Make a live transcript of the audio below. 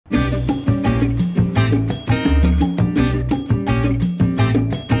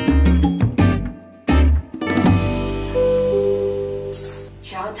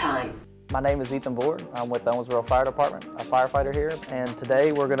My name is Ethan Board. I'm with the Owensboro Fire Department, a firefighter here, and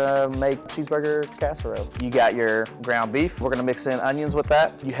today we're gonna make cheeseburger casserole. You got your ground beef. We're gonna mix in onions with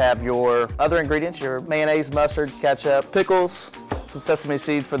that. You have your other ingredients, your mayonnaise, mustard, ketchup, pickles, some sesame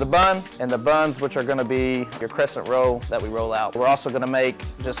seed for the bun, and the buns, which are gonna be your crescent roll that we roll out. We're also gonna make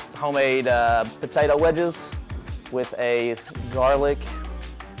just homemade potato wedges with a garlic,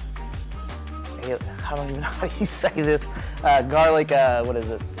 I don't even know how you say this, garlic, what is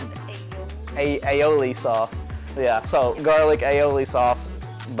it? Aioli sauce. Yeah, so garlic aioli sauce,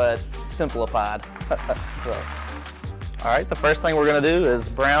 but simplified. So, all right, the first thing we're gonna do is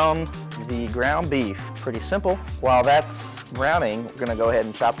brown the ground beef. Pretty simple. While that's browning, we're gonna go ahead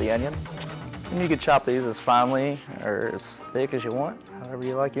and chop the onion. And you can chop these as finely or as thick as you want, however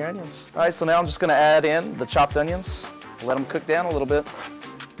you like your onions. All right, so now I'm just gonna add in the chopped onions, let them cook down a little bit.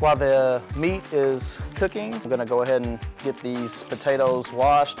 While the meat is cooking, I'm gonna go ahead and get these potatoes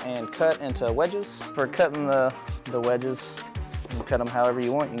washed and cut into wedges. For cutting the wedges, you can cut them however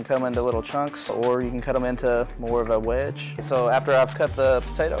you want. You can cut them into little chunks, or you can cut them into more of a wedge. So after I've cut the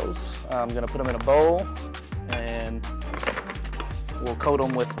potatoes, I'm gonna put them in a bowl, and we'll coat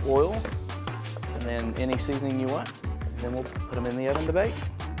them with oil, and then any seasoning you want. And then we'll put them in the oven to bake.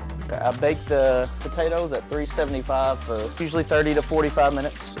 I bake the potatoes at 375 for usually 30 to 45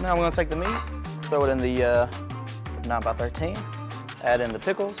 minutes. So now I'm gonna take the meat, throw it in the 9x13, add in the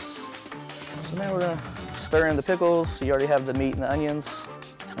pickles. So now we're gonna stir in the pickles. You already have the meat and the onions.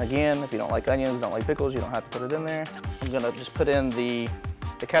 Again, if you don't like onions, don't like pickles, you don't have to put it in there. I'm gonna just put in the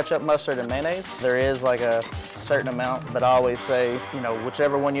ketchup, mustard, and mayonnaise. There is like a certain amount, but I always say, you know,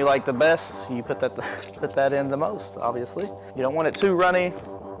 whichever one you like the best, you put that in the most, obviously. You don't want it too runny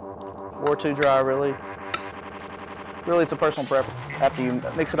or too dry, really. Really, it's a personal preference. After you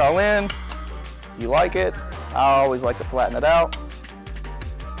mix it all in, you like it. I always like to flatten it out.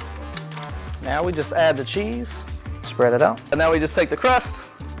 Now we just add the cheese, spread it out. And now we just take the crust,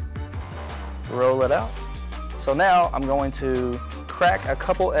 roll it out. So now I'm going to crack a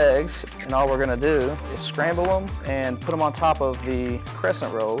couple eggs, and all we're gonna do is scramble them and put them on top of the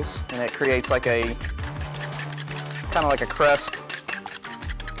crescent rolls, and it creates like a, kind of like a crust.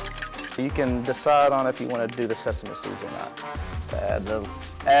 You can decide on if you want to do the sesame seeds or not to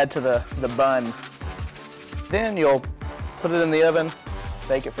add to the bun. Then you'll put it in the oven,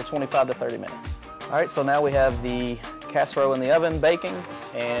 bake it for 25 to 30 minutes. All right, so now we have the casserole in the oven baking,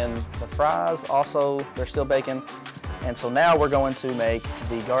 and the fries also, they're still baking. And so now we're going to make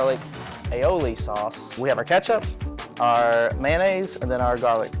the garlic aioli sauce. We have our ketchup, our mayonnaise, and then our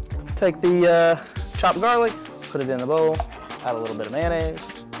garlic. Take the chopped garlic, put it in the bowl, add a little bit of mayonnaise,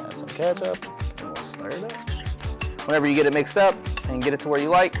 add some ketchup, and we'll stir it up. Whenever you get it mixed up and get it to where you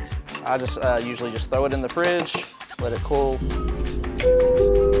like, I just usually just throw it in the fridge, let it cool.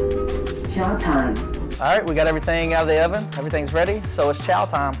 Chow time. All right, we got everything out of the oven. Everything's ready, so it's chow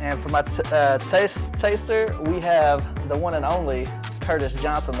time. And for my taster, we have the one and only Curtis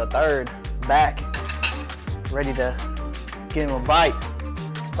Johnson III back, ready to give him a bite.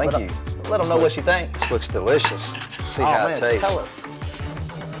 Thank you. Let him know what you think. This looks delicious. See how it tastes. Tell us.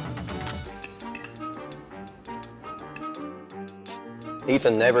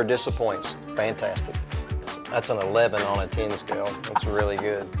 Ethan never disappoints. Fantastic. That's an 11 on a 10 scale. It's really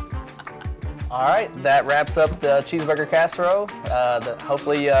good. All right, that wraps up the cheeseburger casserole.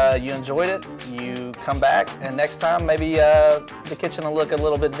 Hopefully you enjoyed it. You come back, and next time maybe the kitchen will look a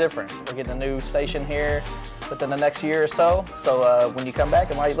little bit different. We're getting a new station here within the next year or so. So when you come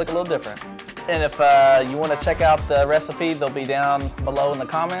back, it might look a little different. And if you want to check out the recipe, they'll be down below in the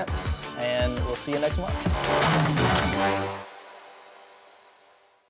comments. And we'll see you next month.